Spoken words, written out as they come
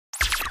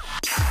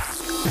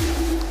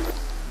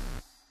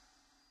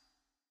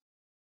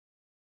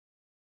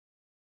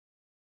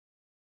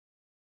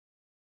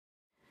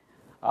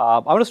I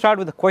want to start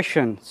with a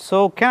question.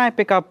 So can I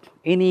pick up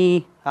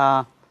any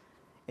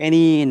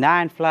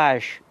NAND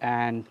flash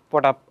and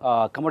put up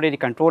a commodity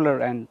controller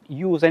and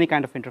use any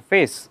kind of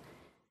interface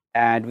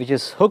and which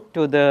is hooked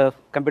to the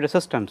computer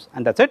systems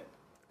and that's it?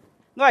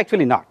 No,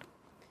 actually not.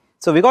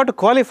 So we got to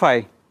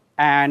qualify,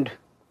 and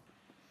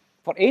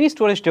for any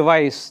storage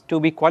device to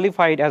be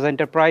qualified as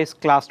enterprise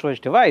class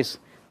storage device,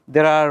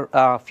 there are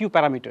a few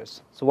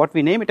parameters. So what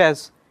we name it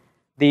as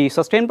the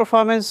sustained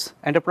performance,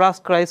 enterprise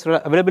class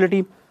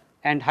availability,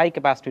 and high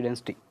capacity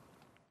density.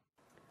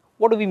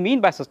 What do we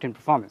mean by sustained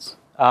performance?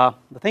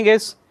 The thing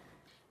is,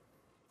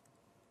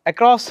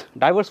 across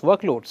diverse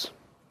workloads,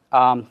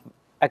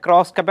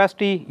 across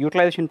capacity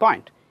utilization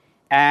point,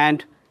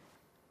 and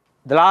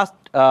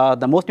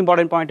the most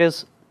important point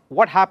is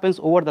what happens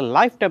over the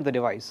lifetime of the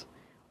device.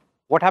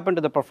 What happened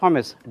to the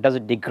performance? Does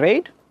it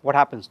degrade? What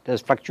happens?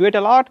 Does it fluctuate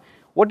a lot?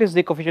 What is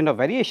the coefficient of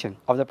variation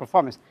of the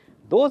performance?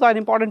 Those are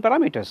important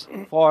parameters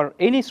for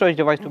any storage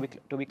device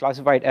to be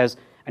classified as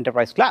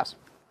enterprise class.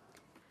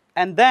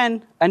 And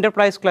then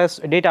enterprise class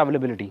data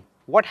availability.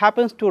 What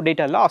happens to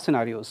data loss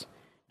scenarios?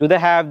 Do they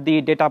have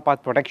the data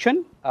path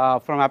protection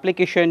from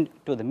application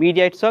to the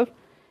media itself?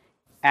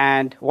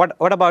 And what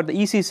about the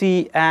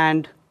ECC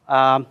and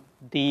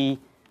the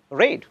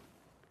RAID?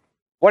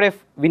 What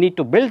if we need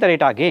to build the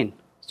data again?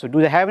 So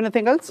do they have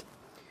anything else?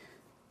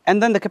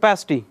 And then the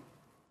capacity.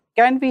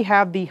 Can we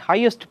have the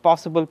highest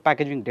possible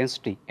packaging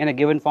density in a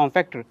given form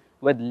factor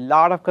with a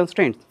lot of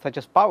constraints such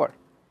as power?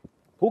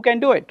 Who can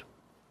do it?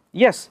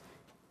 Yes,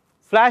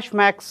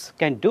 FlashMAX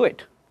can do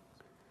it.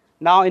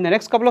 Now in the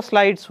next couple of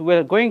slides,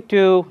 we're going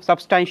to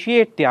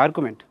substantiate the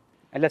argument,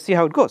 and let's see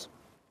how it goes.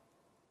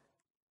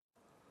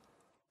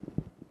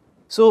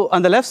 So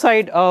on the left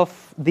side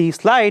of the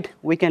slide,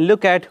 we can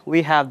look at,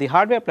 we have the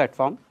hardware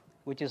platform,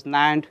 which is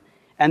NAND,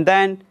 and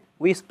then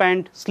we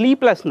spend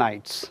sleepless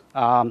nights,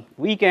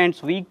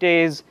 weekends,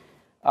 weekdays,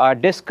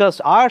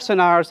 discussed hours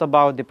and hours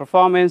about the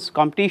performance,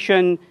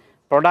 competition,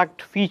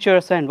 product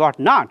features, and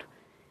whatnot.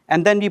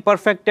 And then we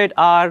perfected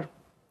our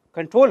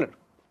controller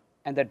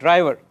and the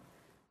driver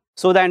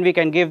so that we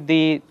can give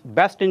the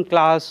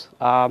best-in-class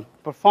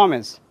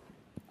performance,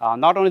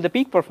 not only the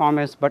peak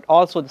performance, but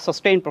also the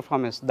sustained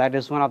performance. That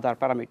is one of our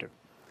parameters.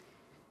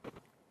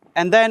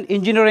 And then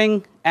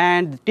engineering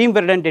and team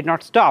Virident did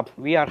not stop.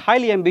 We are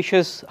highly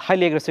ambitious,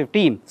 highly aggressive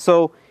team.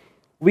 So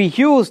we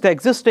used the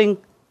existing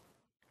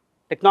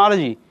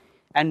technology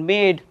and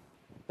made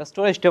the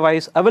storage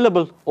device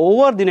available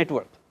over the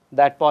network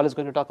that Paul is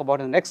going to talk about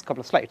in the next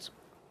couple of slides.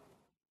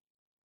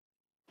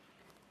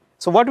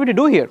 So what did we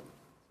do here?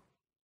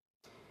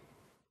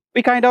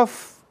 We kind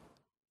of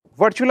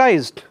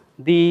virtualized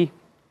the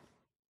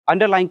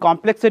underlying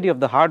complexity of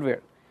the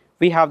hardware.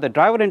 We have the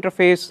driver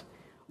interface,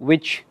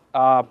 which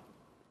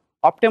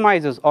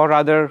optimizes, or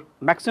rather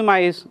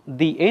maximize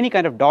any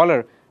kind of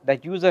dollar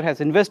that user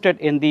has invested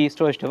in the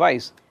storage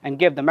device and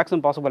give the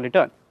maximum possible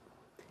return.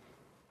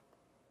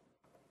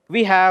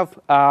 We have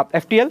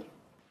FTL,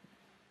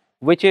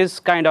 which is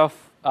kind of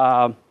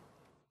a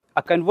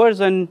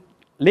conversion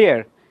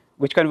layer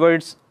which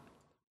converts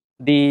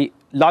the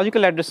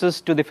logical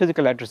addresses to the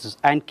physical addresses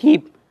and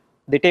keep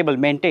the table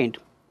maintained.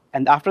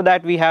 And after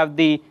that, we have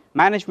the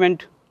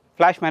management,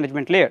 flash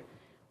management layer,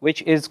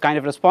 which is kind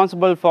of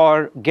responsible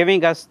for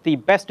giving us the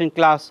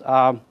best-in-class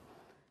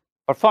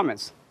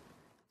performance.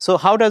 So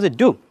how does it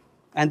do?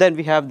 And then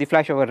we have the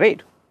flash over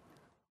RAID.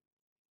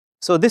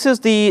 So this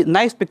is the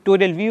nice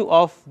pictorial view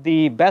of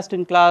the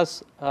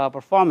best-in-class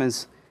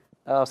performance,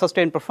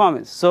 sustained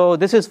performance. So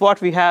this is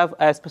what we have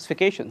as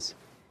specifications.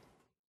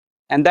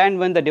 And then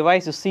when the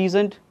device is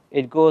seasoned,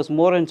 it goes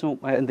more into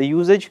the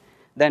usage.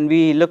 Then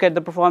we look at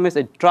the performance,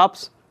 it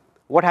drops.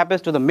 What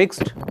happens to the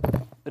mixed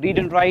read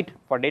and write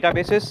for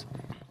databases?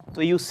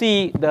 So you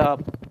see the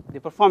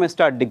performance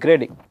start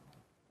degrading.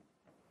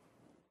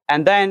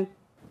 And then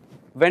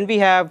when we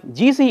have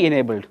GC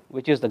enabled,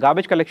 which is the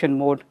garbage collection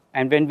mode,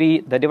 and when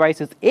the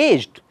device is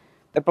aged,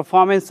 the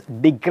performance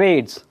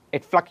degrades.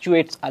 It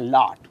fluctuates a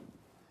lot.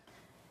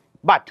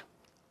 But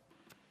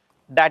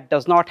that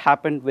does not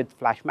happen with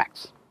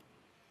FlashMAX.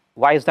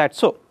 Why is that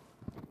so?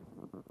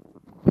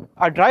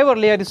 Our driver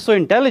layer is so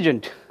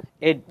intelligent.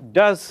 It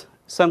does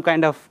some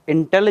kind of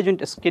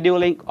intelligent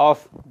scheduling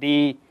of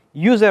the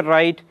user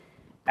write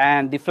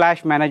and the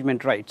flash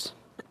management writes.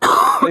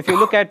 So if you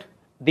look at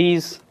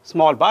these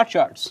small bar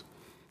charts,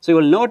 so you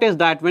will notice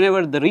that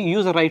whenever the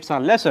user writes are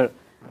lesser,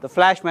 the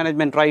flash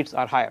management writes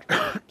are higher.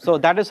 So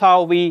that is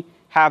how we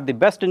have the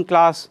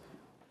best-in-class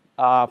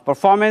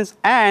performance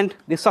and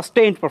the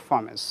sustained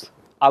performance.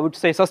 I would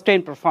say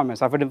sustained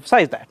performance. I would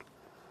emphasize that.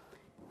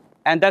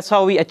 And that's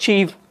how we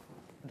achieve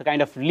the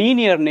kind of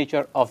linear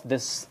nature of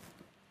this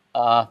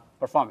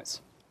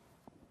performance.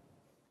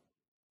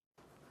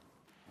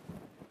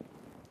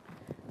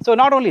 So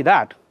not only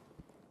that,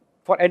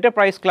 for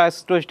enterprise class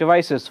storage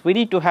devices, we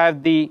need to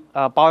have the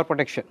power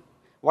protection.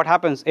 What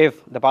happens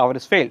if the power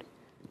is failed?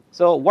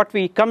 So what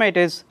we commit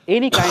is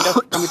any kind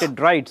of committed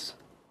writes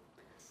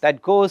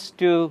that goes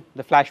to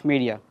the flash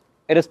media,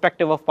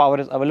 irrespective of power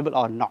is available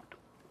or not.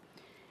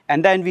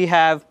 And then we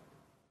have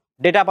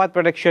data path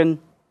protection,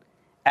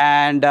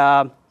 and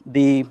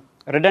the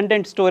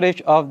redundant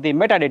storage of the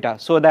metadata,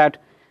 so that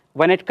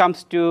when it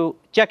comes to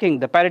checking,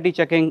 the parity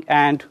checking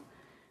and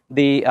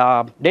the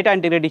data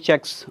integrity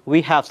checks,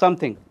 we have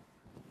something.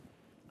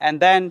 And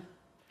then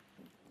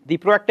the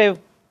proactive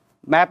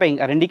mapping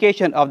or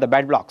indication of the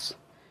bad blocks.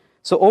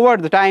 So over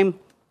the time,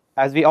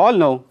 as we all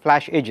know,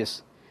 flash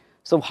ages.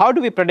 So how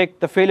do we predict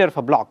the failure of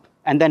a block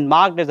and then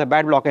mark it as a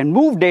bad block and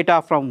move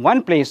data from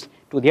one place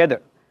to the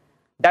other?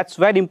 That's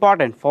very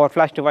important for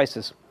flash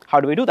devices. How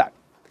do we do that?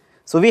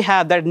 So we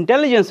have that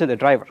intelligence in the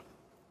driver.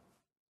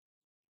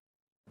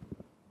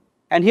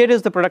 And here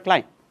is the product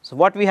line. So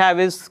what we have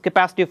is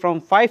capacity from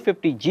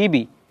 550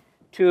 GB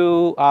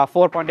to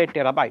 4.8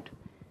 terabyte,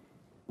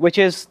 which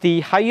is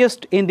the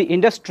highest in the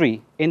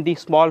industry in the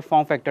small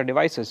form factor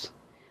devices.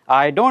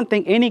 I don't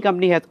think any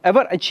company has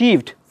ever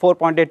achieved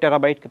 4.8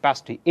 terabyte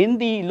capacity in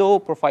the low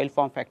profile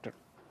form factor.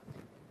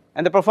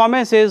 And the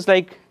performance is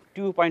like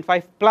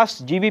 2.5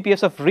 plus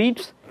Gbps of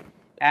reads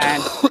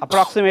and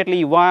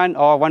approximately 1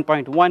 or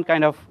 1.1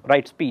 kind of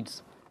write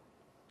speeds.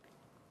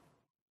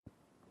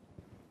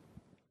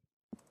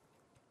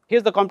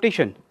 Here's the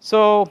competition.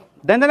 So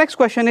then the next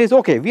question is,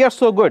 okay, we are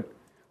so good.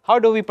 How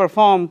do we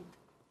perform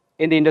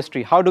in the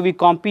industry? How do we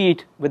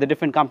compete with the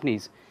different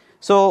companies?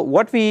 So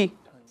what we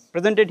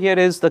presented here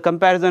is the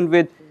comparison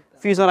with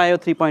Fusion IO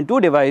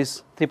 3.2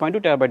 device,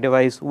 3.2 terabyte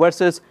device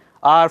versus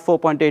our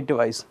 4.8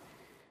 device.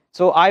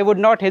 So I would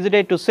not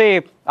hesitate to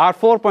say our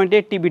 4.8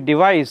 TB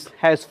device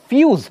has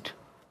fused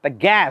the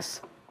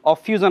gas of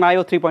Fusion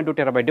IO 3.2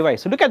 terabyte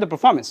device. So look at the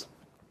performance.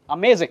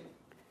 Amazing.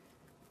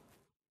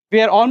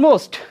 We are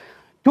almost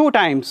 2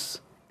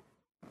 times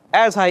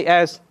as high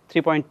as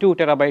 3.2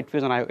 terabyte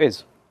Fusion IO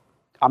is.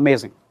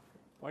 Amazing.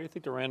 Why do you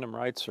think the random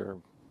writes are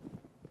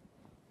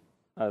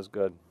as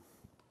good?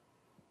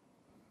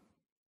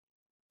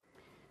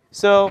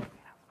 So,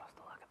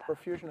 for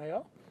Fusion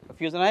IO?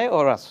 Fusion IO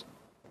or us?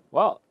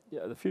 Well,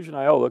 yeah, the Fusion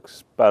IO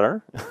looks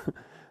better.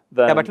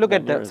 Yeah, but look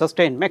at the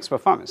sustained mix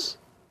performance.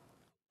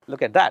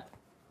 Look at that.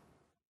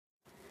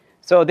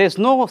 So there's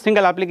no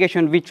single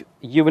application which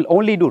you will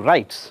only do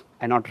writes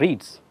and not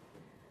reads.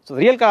 So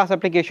the real class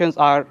applications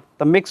are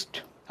the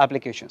mixed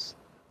applications,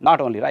 not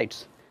only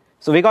writes.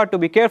 So we got to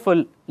be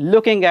careful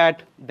looking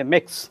at the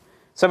mix.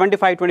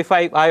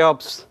 7525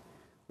 IOPS,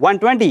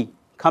 120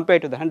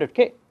 compared to the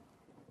 100K.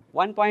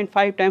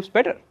 1.5 times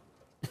better.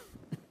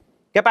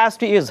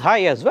 Capacity is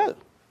high as well.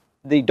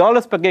 The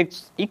dollars per gig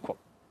is equal.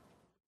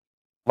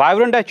 Why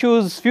wouldn't I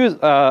choose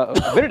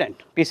Virident,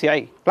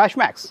 PCI,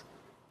 FlashMAX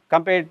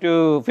compared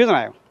to Fusion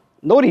IO?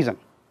 No reason.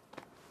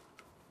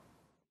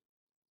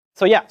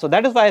 So yeah, so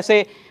that is why I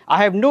say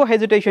I have no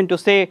hesitation to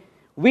say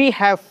we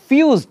have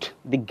fused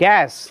the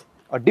gas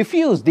or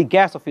diffused the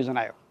gas of Fusion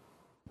IO.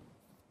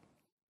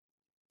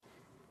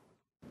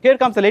 Here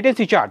comes the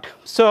latency chart.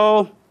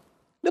 So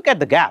look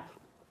at the gap.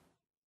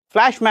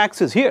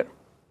 FlashMAX is here,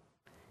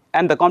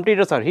 and the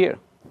competitors are here.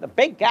 The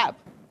big gap.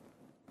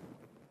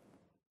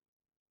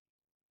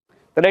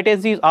 The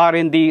latencies are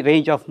in the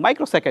range of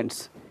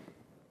microseconds.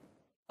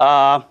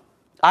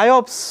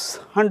 IOPS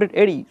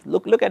 180.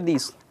 Look at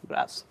these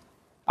graphs.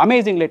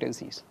 Amazing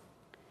latencies,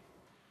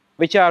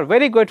 which are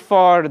very good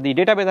for the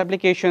database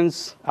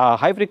applications,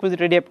 high frequency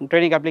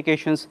trading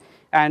applications,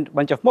 and a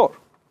bunch of more.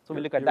 So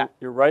we'll look at that.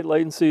 Your write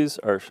latencies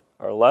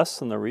are less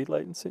than the read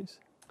latencies?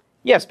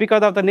 Yes,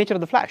 because of the nature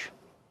of the flash.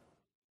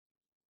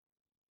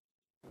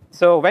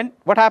 So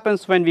what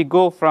happens when we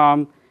go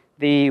from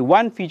the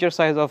one feature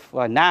size of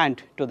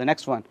NAND to the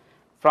next one,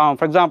 from,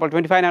 for example,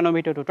 25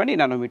 nanometer to 20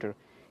 nanometer,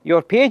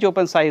 your page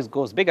open size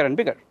goes bigger and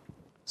bigger.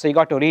 So you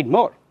got to read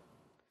more.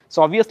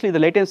 So obviously the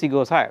latency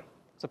goes higher.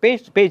 So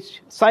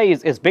page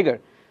size is bigger.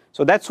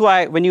 So that's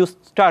why when you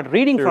start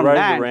reading from NAND. You're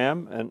writing the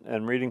RAM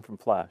and reading from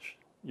flash.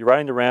 You're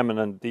writing the RAM and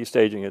then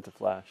destaging it to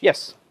flash.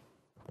 Yes.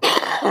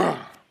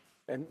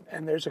 And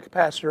there's a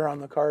capacitor on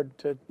the card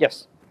to...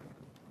 Yes.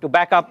 To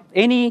back up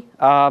any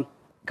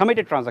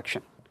committed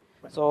transaction.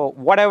 So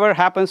whatever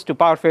happens to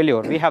power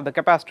failure, we have the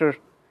capacitor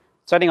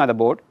sitting on the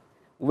board,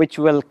 which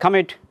will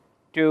commit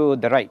to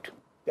the write.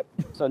 Yep.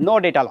 So no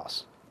data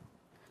loss.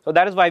 So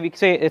that is why we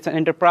say it's an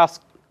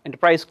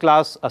enterprise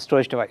class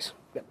storage device.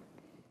 Yep.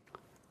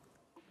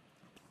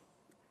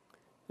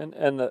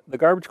 And the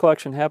garbage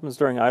collection happens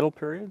during idle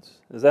periods?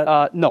 Is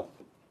that? No.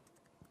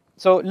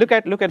 So look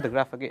at the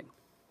graph again.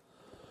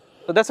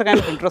 So that's a kind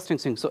of interesting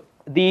thing. So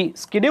the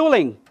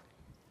scheduling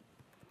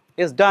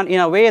is done in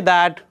a way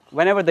that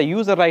whenever the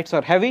user writes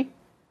are heavy,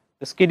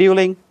 the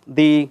scheduling,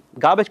 the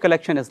garbage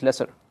collection is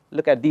lesser.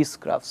 Look at these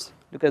graphs.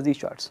 Look at these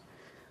charts.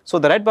 So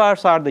the red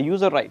bars are the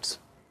user writes,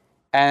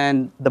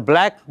 and the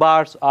black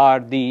bars are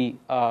the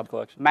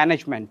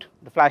management,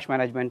 the flash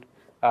management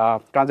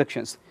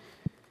transactions.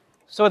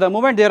 So the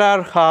moment there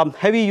are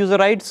heavy user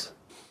writes,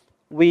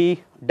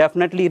 we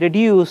definitely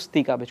reduce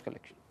the garbage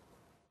collection.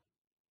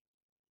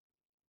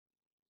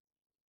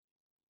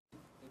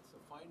 It's a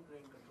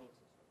fine-grained control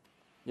system.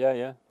 Yeah,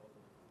 yeah.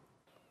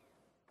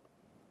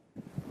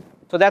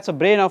 So that's a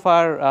brain of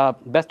our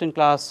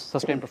best-in-class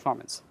sustained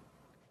performance,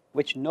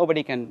 which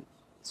nobody can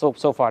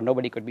So far,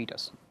 nobody could beat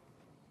us.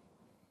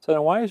 So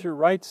then why is your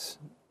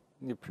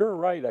pure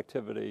write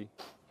activity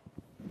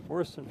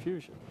worse than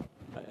Fusion?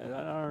 I don't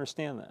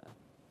understand that.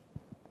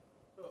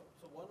 So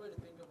one way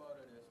to think about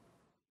it is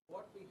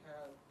what we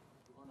have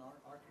on our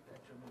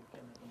architecture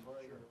can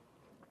convert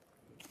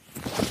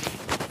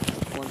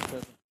one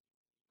second.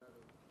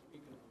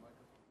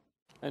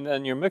 And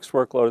then your mixed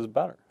workload is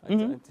better.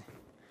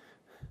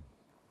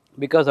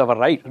 Because of our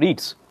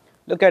reads.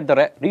 Look at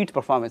the reads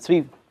performance.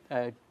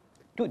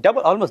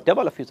 Almost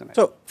double of Fusion.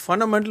 So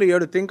fundamentally, you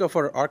have to think of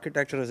our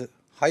architecture as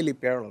highly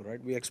parallel,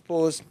 right? We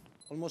expose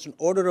almost an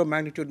order of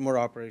magnitude more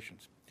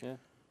operations. Yeah.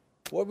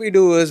 What we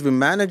do is we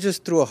manage this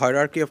through a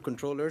hierarchy of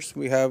controllers.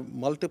 We have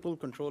multiple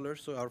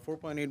controllers. So our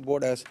 4.8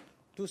 board has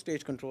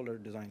two-stage controller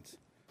designs.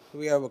 So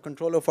we have a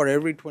controller for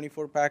every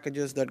 24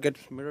 packages that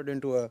gets mirrored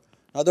into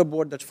another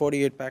board that's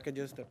 48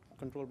 packages that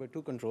controlled by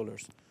two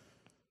controllers.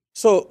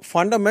 So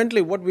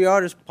fundamentally, what we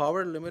are is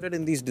power limited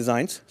in these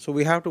designs. So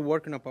we have to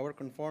work in a power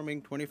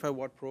conforming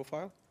 25-watt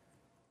profile.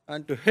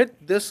 And to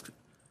hit this,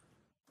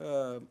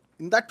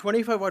 in that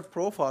 25-watt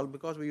profile,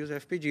 because we use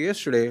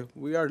FPGAs today,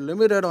 we are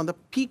limited on the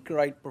peak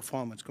write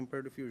performance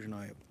compared to Fusion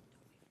IO.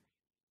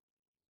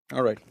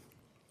 All right.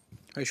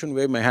 I shouldn't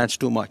wave my hands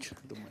too much.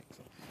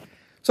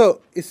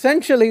 So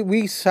essentially,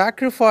 we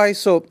sacrifice,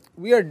 so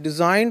we are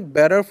designed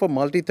better for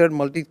multi-thread,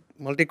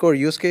 multi-core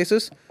use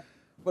cases,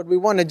 but we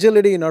want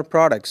agility in our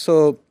products.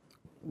 So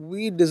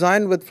we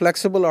design with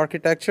flexible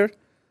architecture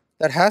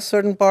that has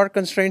certain power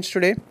constraints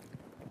today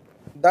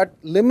that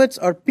limits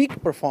our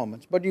peak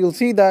performance. But you'll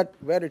see that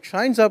where it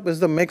shines up is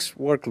the mixed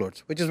workloads,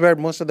 which is where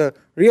most of the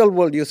real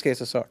world use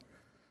cases are.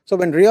 So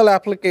when real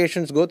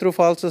applications go through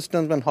file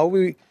systems and how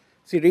we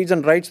see reads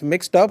and writes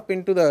mixed up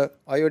into the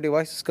IO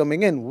devices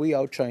coming in, we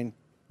outshine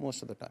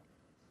most of the time.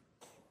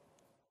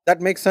 That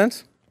makes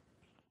sense?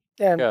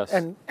 Yes.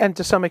 And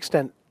to some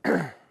extent,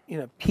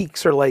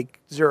 peaks are like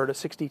 0 to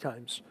 60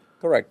 times.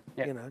 Correct.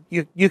 Yeah.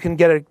 You can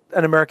get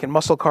an American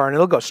muscle car and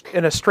it'll go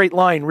in a straight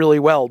line really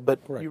well,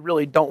 but Correct. you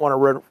really don't want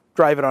to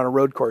drive it on a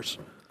road course.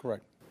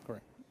 Correct.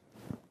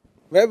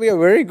 Where we are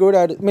very good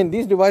at,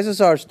 these devices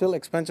are still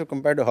expensive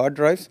compared to hard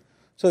drives.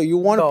 So you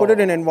want to put it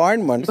in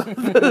environments.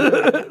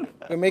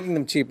 We're making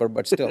them cheaper,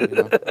 but still,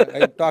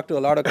 I talk to a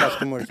lot of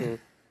customers who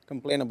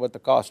complain about the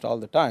cost all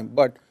the time.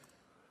 But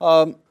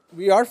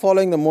we are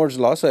following the Moore's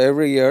law. So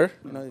every year,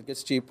 it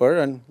gets cheaper,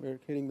 and we're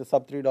hitting the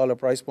sub $3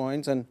 price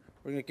points, and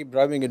we're going to keep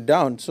driving it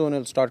down. Soon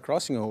it'll start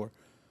crossing over.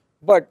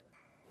 But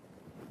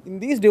in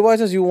these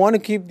devices, you want to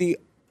keep the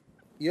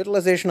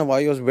utilization of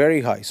IOs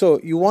very high. So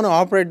you want to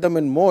operate them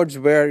in modes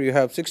where you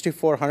have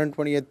 64,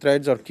 128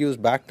 threads or queues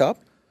backed up,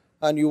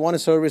 and you want to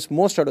service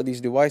most out of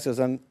these devices.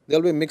 And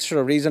there'll be a mixture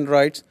of reads and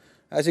writes.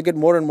 As you get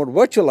more and more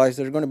virtualized,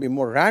 there's going to be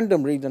more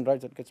random reads and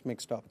writes that gets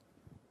mixed up.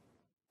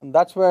 And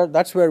that's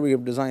where we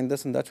have designed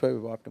this, and that's where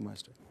we've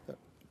optimized it. Yeah.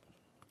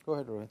 Go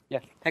ahead, Rohit. Yeah,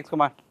 thanks,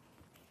 Kumar.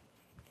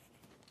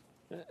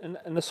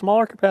 And the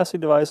smaller capacity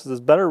devices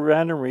is better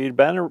random read,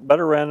 better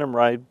random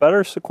write,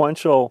 better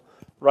sequential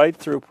write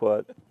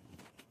throughput.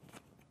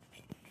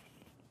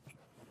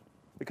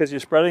 Because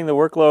you're spreading the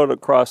workload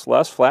across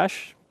less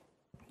flash,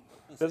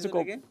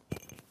 physical.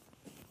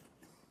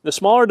 The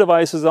smaller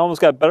devices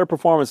almost got better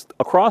performance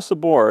across the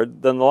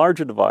board than the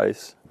larger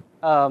device.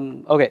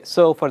 Okay,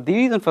 so for the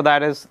reason for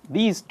that is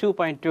these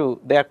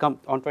 2.2, they are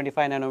on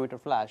 25 nanometer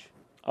flash.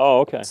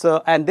 Oh, okay.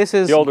 So, and this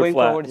is The older going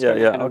flat. towards Yeah,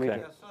 20 yeah, nanometer.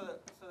 okay.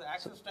 So the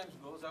access times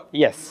goes up.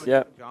 Yes.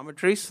 Yeah.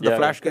 Geometries. Yeah, The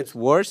flash yeah. gets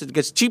worse. It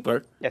gets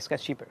cheaper. Yes,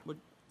 gets cheaper.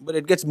 But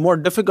it gets more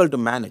difficult to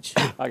manage.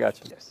 I got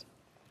you. Yes.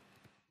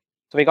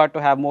 So we got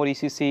to have more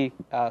ECC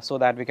so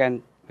that we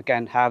can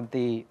have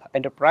the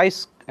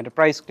enterprise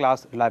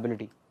class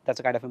reliability. That's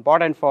kind of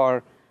important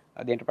for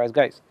the enterprise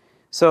guys.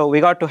 So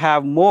we got to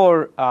have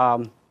more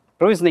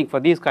provisioning for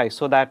these guys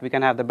so that we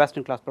can have the best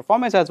in class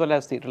performance as well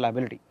as the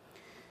reliability.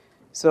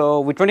 So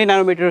with 20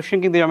 nanometer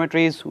shrinking the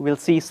geometries, we'll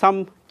see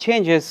some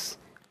changes,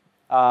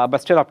 but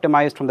still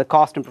optimized from the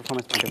cost and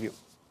performance point of view.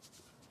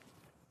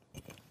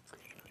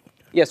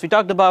 Yes, we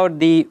talked about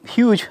the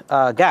huge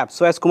gaps.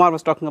 So as Kumar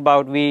was talking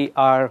about, we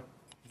are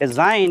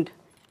designed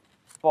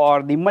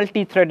for the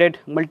multi-threaded,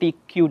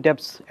 multi-queue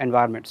depths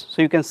environments.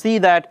 So you can see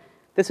that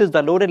this is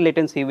the loaded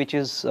latency, which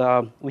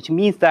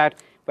means that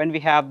when we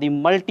have the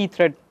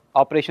multi-thread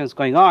operations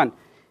going on,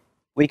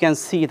 we can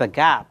see the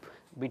gap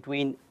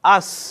between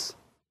us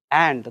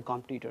and the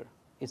competitor.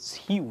 It's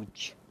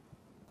huge.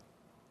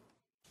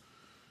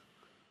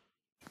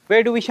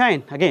 Where do we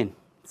shine? Again,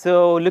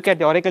 so look at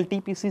the Oracle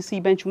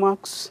TPCC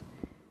benchmarks,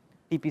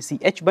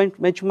 TPC-H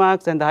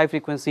benchmarks, and the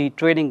high-frequency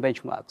trading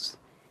benchmarks.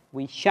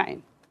 We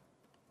shine.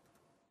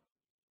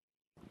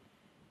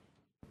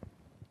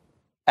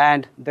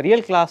 And the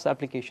real class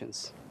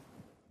applications.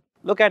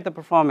 Look at the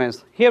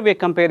performance. Here we are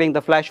comparing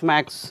the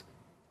FlashMAX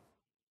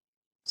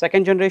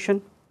second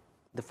generation,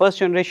 the first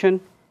generation,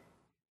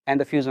 and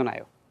the Fusion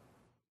IO.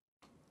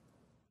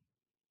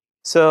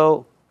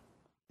 So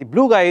the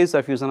blue guys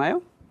are Fusion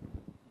IO,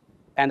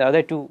 and the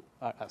other two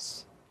are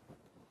us.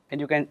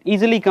 And you can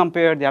easily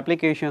compare the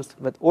applications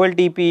with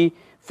OLTP,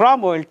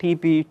 from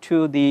OLTP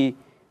to the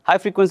high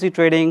frequency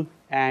trading,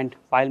 and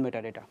file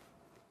metadata.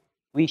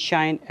 We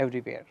shine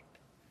everywhere.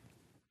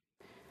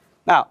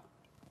 Now,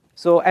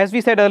 so as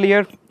we said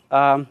earlier,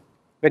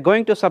 we're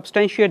going to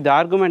substantiate the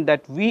argument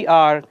that we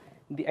are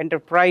the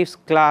enterprise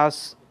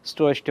class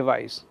storage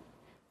device.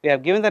 We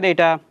have given the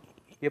data,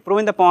 we have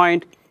proven the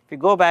point. If you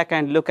go back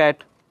and look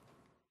at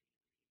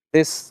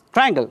this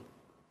triangle,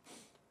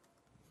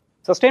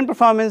 sustained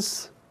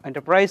performance,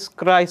 enterprise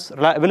class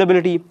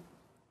availability,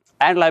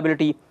 and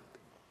reliability,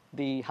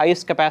 the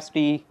highest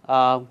capacity,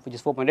 which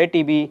is 4.8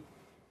 TB,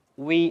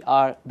 we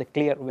are the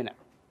clear winner.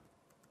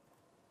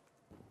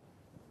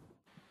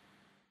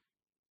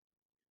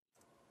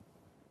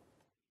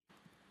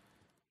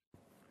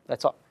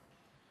 That's all.